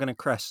 oh, I'm gonna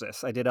crush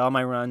this. I did all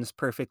my runs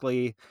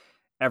perfectly,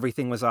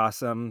 everything was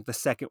awesome. The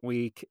second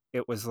week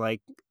it was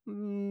like,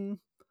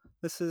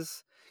 this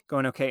is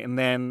going okay. And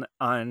then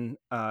on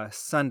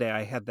Sunday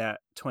I had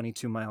that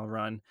 22-mile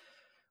run,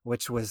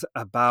 which was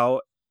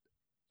about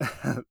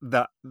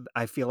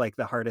I feel like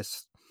the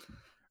hardest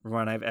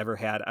run I've ever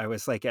had. I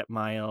was like at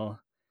mile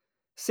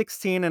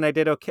 16, and I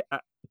did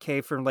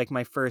okay for like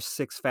my first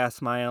 6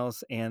 fast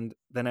miles, and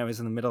then I was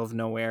in the middle of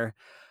nowhere.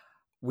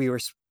 We were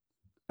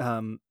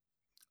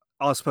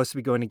all supposed to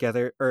be going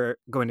together or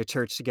going to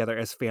church together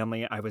as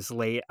family. I was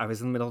late. I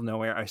was in the middle of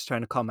nowhere. I was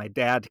trying to call my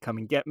dad to come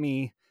and get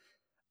me.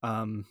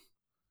 I'm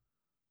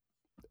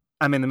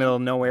in the middle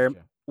of nowhere,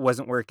 Gotcha.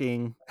 wasn't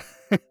working.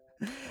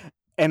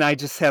 And I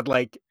just had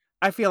like,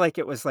 I feel like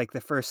it was like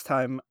the first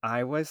time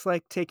I was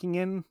like taking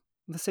in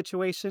the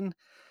situation.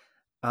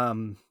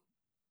 And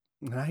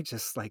I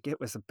just like, it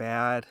was a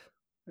bad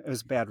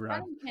run.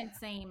 Running can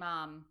seem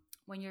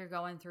when you're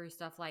going through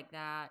stuff like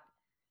that,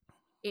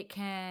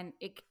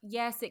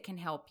 yes, it can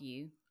help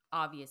you,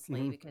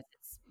 obviously, Mhm. because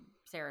it's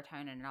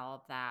serotonin and all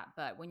of that.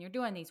 But when you're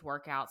doing these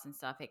workouts and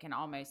stuff, it can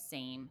almost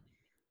seem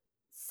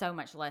so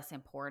much less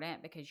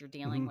important because you're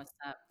dealing Mhm. with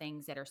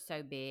things that are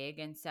so big.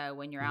 And so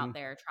when you're Mhm. out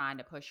there trying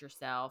to push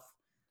yourself,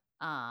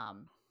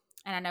 um,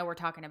 and I know we're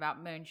talking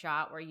about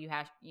moonshot where you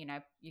have,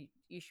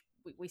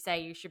 we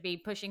say you should be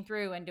pushing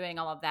through and doing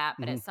all of that,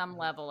 but at Mhm. some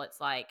level, it's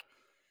like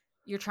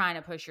you're trying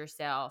to push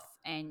yourself,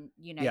 and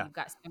Yeah. you've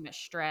got so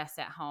much stress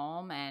at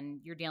home,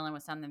 and you're dealing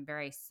with something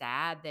very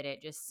sad that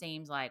it just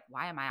seems like,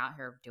 why am I out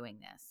here doing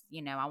this?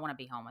 I want to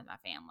be home with my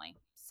family.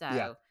 So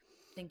Yeah. I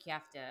think you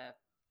have to,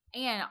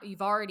 and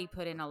you've already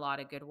put in a lot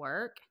of good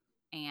work.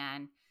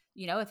 And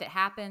if it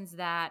happens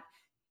that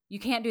you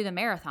can't do the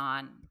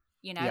marathon,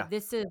 Yeah.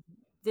 this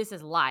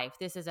is life.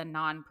 This is a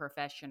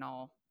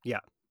non-professional, Yeah.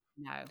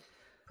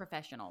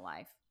 professional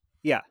life.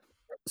 Yeah.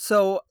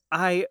 So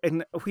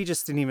and we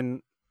just didn't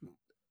even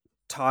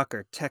talk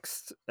or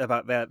text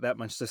about that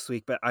much this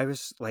week, but I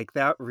was like,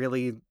 that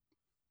really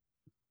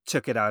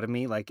took it out of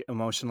me, like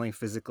emotionally,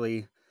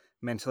 physically,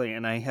 mentally.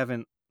 And I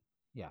haven't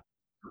Yeah.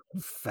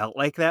 felt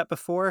like that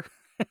before,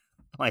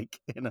 like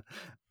in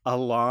a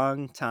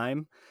long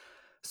time.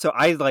 So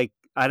I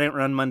didn't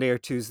run Monday or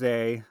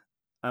Tuesday.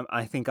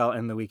 I think I'll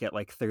end the week at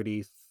like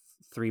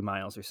 33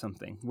 miles or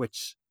something,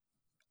 which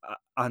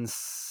on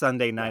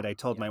Sunday night, I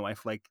told my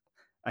wife, like,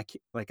 I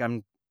can't, like,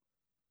 I'm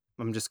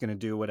just going to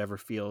do whatever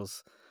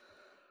feels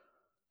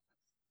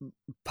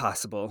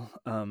possible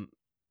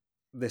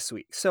this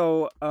week.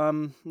 So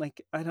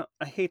like,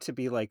 I hate to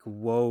be like,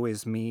 woe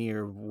is me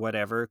or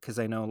whatever, because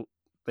I know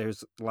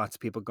there's lots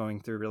of people going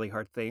through really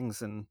hard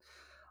things and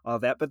all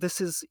that, but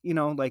this is,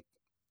 like,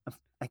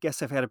 I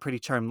guess I've had a pretty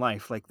charmed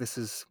life. Like, this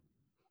is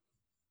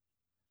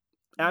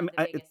One of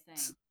the biggest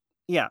it's things.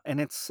 yeah, and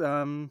it's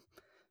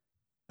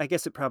I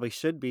guess it probably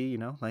should be,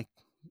 like,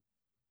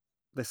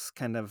 this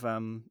kind of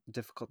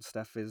difficult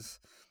stuff is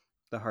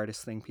the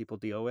hardest thing people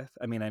deal with.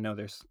 I mean, I know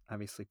there's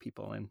obviously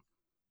people in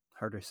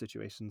harder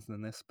situations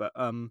than this, but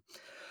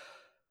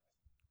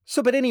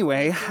but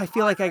anyway, I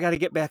feel like I got to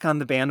get back on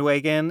the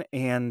bandwagon,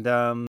 and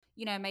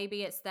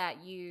maybe it's that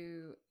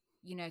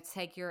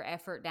take your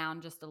effort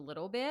down just a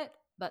little bit,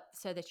 but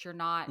so that you're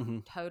not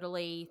mhm,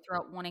 totally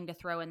wanting to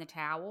throw in the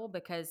towel.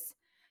 Because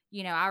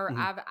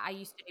mhm, I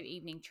used to do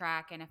evening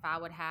track, and if I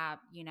would have,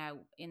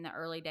 in the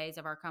early days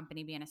of our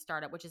company being a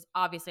startup, which is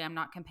obviously, I'm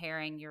not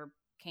comparing your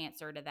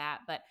cancer to that,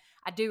 but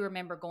I do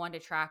remember going to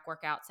track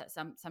workouts at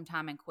some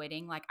time and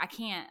quitting. Like, I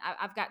can't,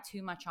 I've got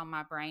too much on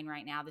my brain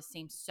right now. This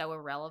seems so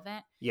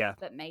irrelevant, yeah,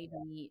 but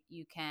maybe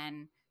you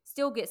can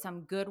still get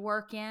some good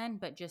work in,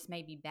 but just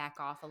maybe back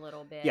off a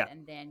little bit, yeah,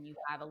 and then you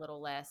have a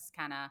little less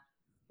kind of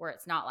where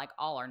it's not like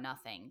all or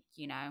nothing.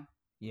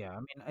 Yeah. I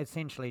mean,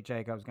 essentially,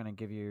 Jake, I was going to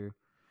give you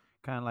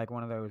kind of like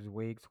one of those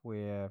weeks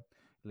where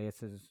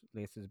less is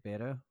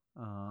better.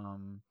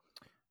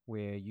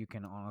 Where you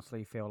can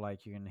honestly feel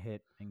like you can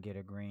hit and get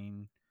a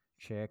green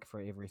check for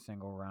every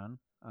single run.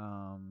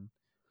 And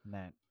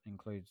that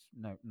includes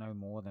no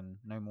more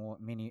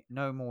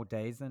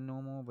days than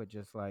normal, but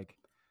just like,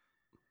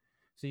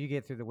 so you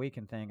get through the week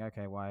and think,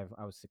 okay, well,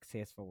 I was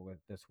successful with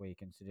this week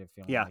instead of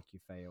feeling yeah, like you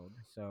failed.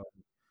 So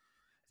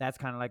that's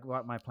kind of like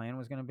what my plan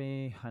was going to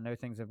be. I know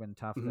things have been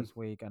tough mhm, this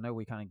week. I know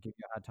we kind of give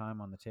you a hard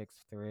time on the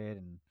text thread,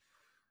 and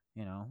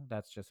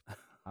that's just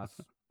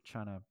us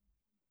trying to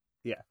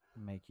yeah,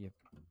 make you,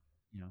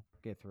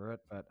 get through it.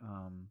 But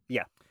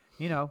yeah,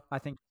 I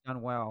think you've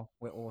done well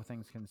with all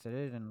things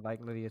considered. And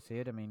like Lydia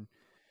said, I mean,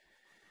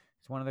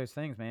 it's one of those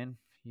things, man.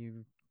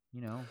 You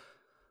know,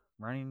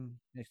 running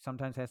it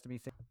sometimes has to be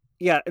said.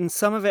 yeah. And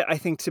some of it, I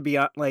think, to be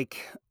like,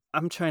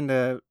 I'm trying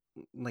to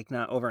like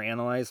not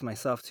overanalyze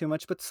myself too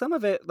much, but some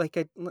of it, like,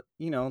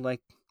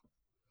 like,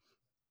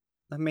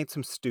 I made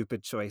some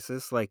stupid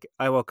choices. Like,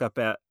 I woke up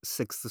at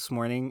 6 this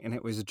morning and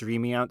it was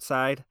dreamy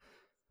outside,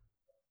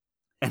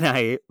 and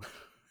I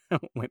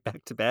went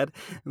back to bed,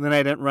 and then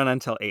I didn't run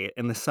until 8,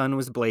 and the sun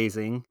was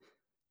blazing,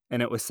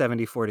 and it was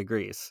 74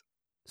 degrees.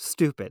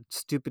 Stupid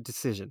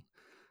decision.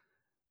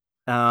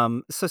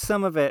 So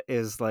some of it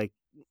is like,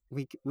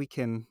 we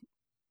can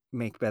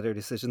make better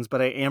decisions,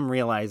 but I am Just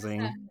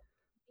realizing meet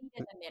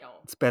in the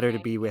middle. it's better to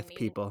If be you can with meet in,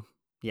 people.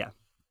 Yeah.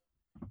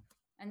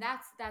 and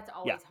that's Yeah.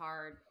 always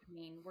hard. I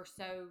mean, we're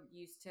so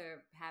used to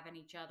having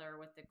each other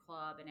with the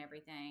club and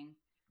everything.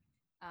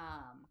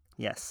 Um,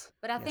 Yes.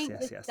 but I Yes, think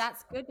yes, yes.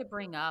 that's good to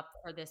bring up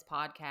for this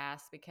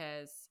podcast,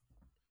 because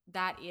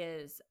that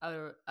is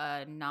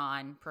a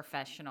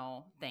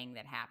non-professional thing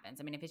that happens.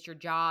 I mean, if it's your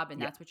job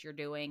and Yeah. that's what you're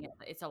doing,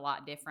 it's a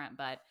lot different.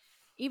 But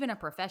even a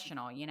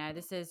professional,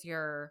 this is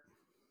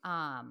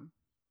um,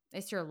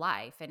 it's your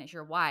life, and it's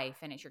your wife,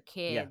 and it's your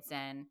Yeah. kids,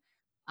 and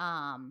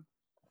um,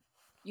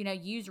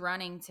 use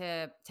running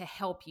to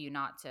help you,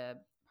 not to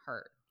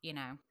hurt.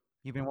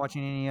 You've been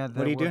watching any of the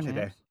What are you World doing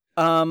today?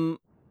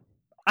 Champs?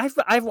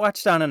 I've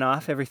watched on and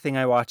off. Everything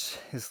I watch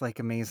is like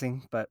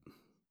amazing, but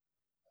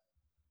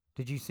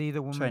Did you see the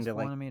trying women's to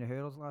 400 meter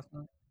hurdles last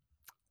night?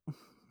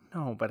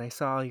 no, but I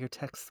saw your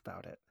texts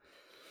about it.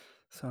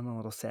 So I'm a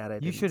little sad I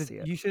You didn't see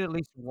it. you should at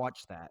least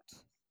watch that.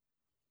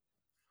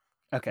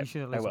 Okay, You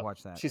should at I least will.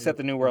 watch that. She set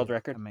the new world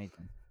record.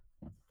 Amazing.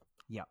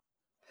 Yeah.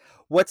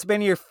 What's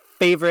been your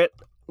favorite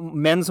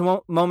men's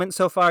moment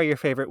so far? Your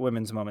favorite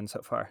women's moment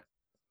so far?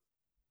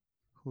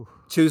 Whew.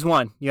 Choose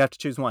one. You have to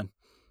choose one.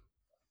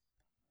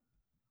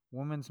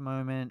 Women's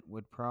moment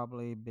would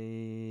probably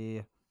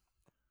be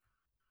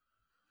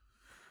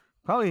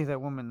the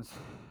women's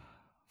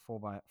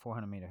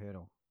 400 meter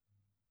hurdle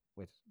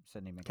with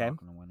Sydney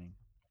McLaughlin winning.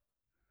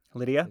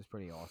 Lydia? It was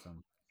pretty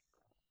awesome.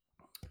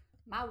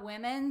 My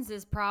women's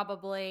is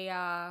probably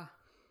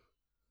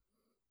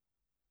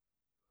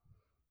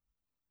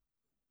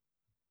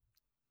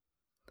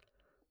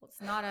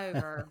it's not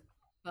over,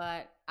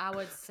 but I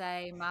would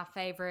say my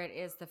favorite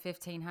is the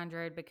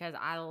 1500 because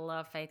I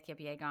love Faith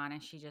Kipyegon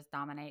and she just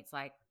dominates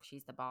like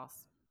she's the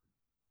boss.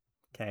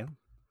 Okay.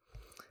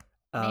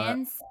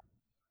 Men's?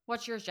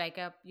 What's yours,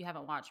 Jacob? You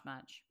haven't watched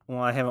much.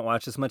 Well, I haven't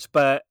watched as much,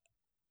 but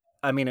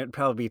I mean, it'd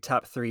probably be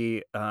top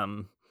 3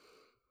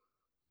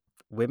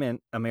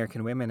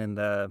 American women in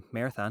the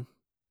marathon.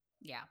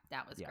 Yeah,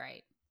 that was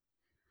great.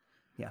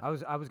 Yeah. I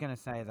was going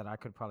to say that I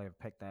could probably have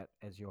picked that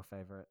as your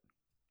favorite.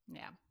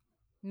 Yeah.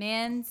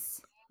 Men's,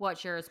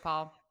 what's yours,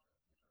 Paul?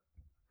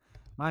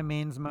 My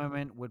men's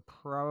moment would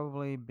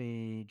probably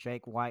be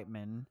Jake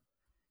Whiteman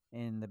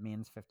in the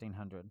men's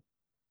 1500.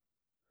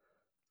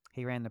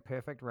 He ran the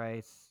perfect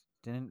race.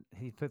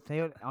 He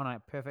thought on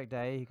a perfect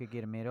day he could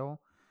get a medal,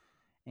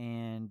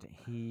 and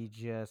he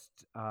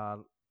just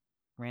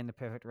ran the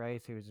perfect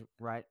race. He was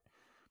right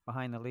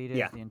behind the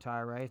leaders the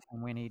entire race,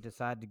 and when he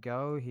decided to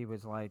go, he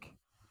was like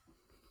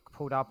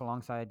pulled up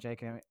alongside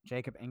Jacob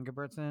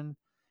Ingebrigtsen.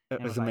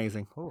 It was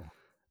amazing. Like, oh.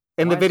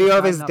 And the video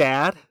of his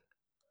dad?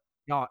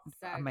 Oh,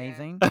 So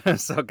amazing.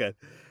 So good.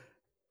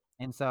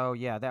 And so,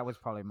 yeah, that was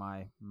probably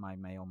my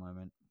male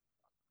moment.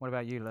 What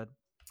about you, Lyd?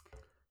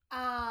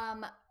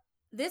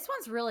 This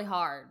one's really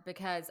hard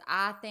because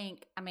I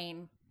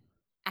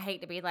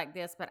hate to be like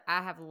this, but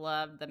I have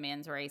loved the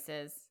men's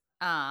races,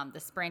 the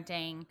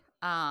sprinting,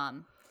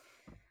 the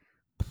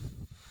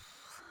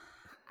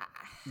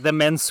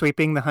men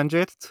sweeping the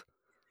 100s.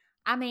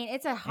 I mean,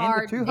 it's a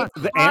hard.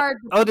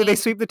 It's did they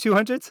sweep the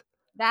 200s?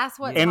 That's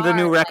what's and hard. The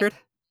new record.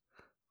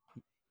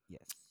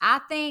 Yes,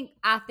 I think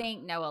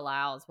Noah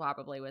Lyles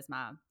probably was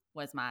my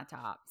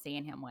top.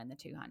 Seeing him win the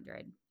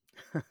 200.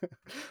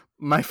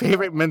 My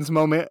favorite men's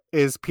moment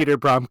is Peter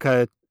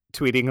Bromka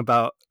tweeting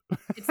about.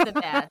 It's the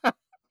best.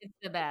 It's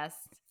the best.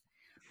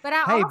 But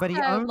I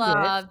also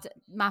loved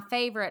my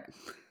favorite.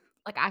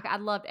 Like I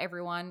loved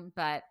everyone,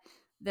 but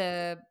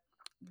the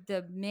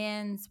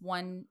men's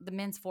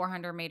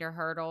 400 meter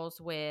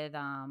hurdles with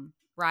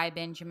Rye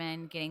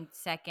Benjamin getting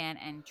second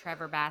and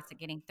Trevor Bassett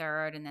getting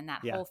third, and then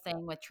that whole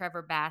thing with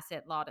Trevor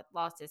Bassett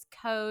lost his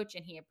coach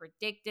and he had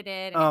predicted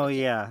it.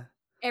 And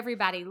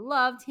everybody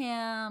loved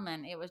him,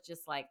 and it was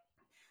just like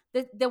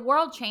the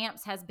World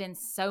Champs has been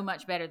so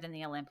much better than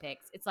the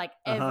Olympics. It's like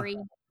every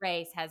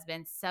race has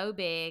been so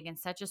big and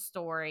such a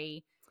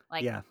story.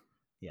 Like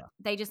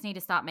they just need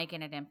to stop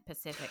making it in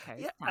Pacific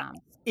Coast times.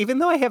 Even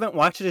though I haven't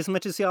watched it as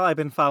much as y'all, I've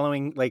been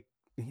following, like,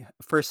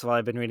 first of all,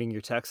 I've been reading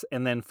your texts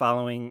and then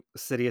following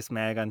Sidious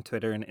Mag on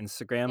Twitter and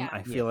Instagram. Yeah.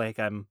 I feel like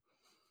I'm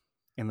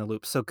in the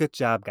loop. So good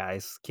job,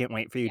 guys. Can't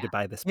wait for you to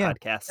buy this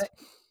podcast.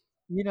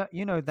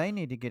 You know, they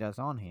need to get us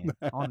on here,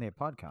 on their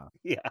podcast.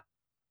 Yeah.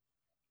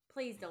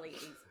 Please delete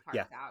these parts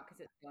out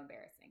because it's so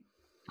embarrassing.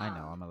 I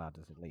know. I'm allowed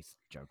to at least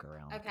joke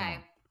around. Okay.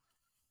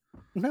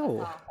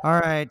 No. All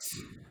right.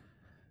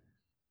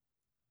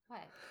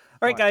 What?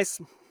 All right, guys.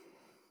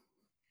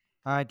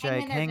 All right,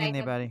 Jake. Hang in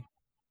there, buddy.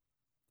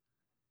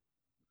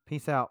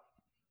 Peace out.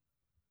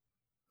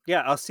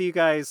 Yeah, I'll see you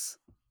guys.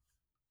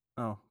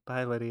 Oh,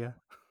 bye, Lydia.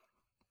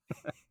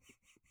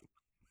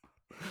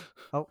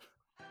 Oh,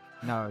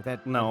 no,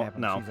 that no.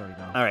 She's already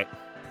gone. All right.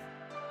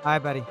 All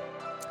right, buddy.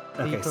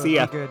 Okay, see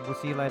ya. Be good. We'll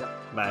see you later.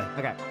 Bye.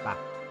 Okay, bye.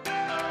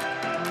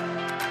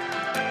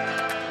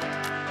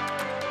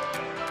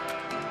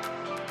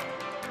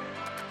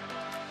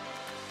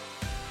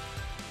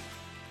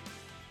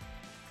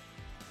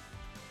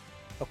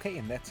 Okay,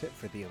 and that's it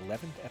for the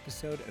 11th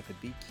episode of the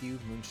BQ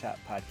Moonshot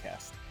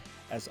Podcast.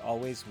 As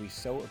always, we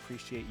so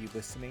appreciate you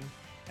listening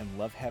and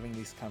love having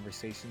these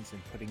conversations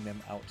and putting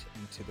them out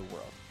into the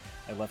world.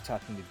 I love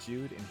talking to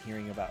Jude and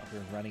hearing about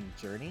her running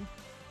journey.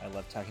 I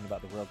love talking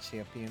about the World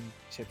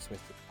Championships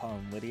with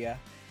Paul and Lydia.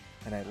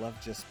 And I love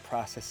just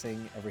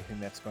processing everything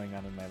that's going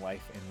on in my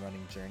life and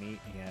running journey.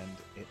 And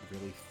it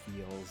really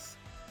feels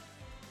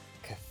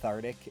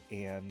cathartic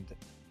and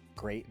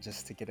great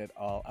just to get it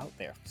all out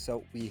there.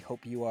 So we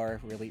hope you are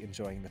really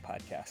enjoying the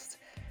podcast.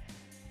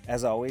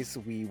 As always,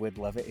 we would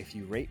love it if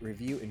you rate,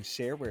 review, and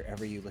share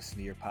wherever you listen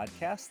to your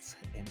podcasts,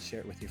 and share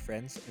it with your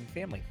friends and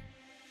family.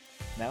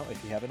 Now,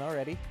 if you haven't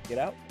already, get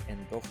out and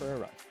go for a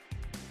run.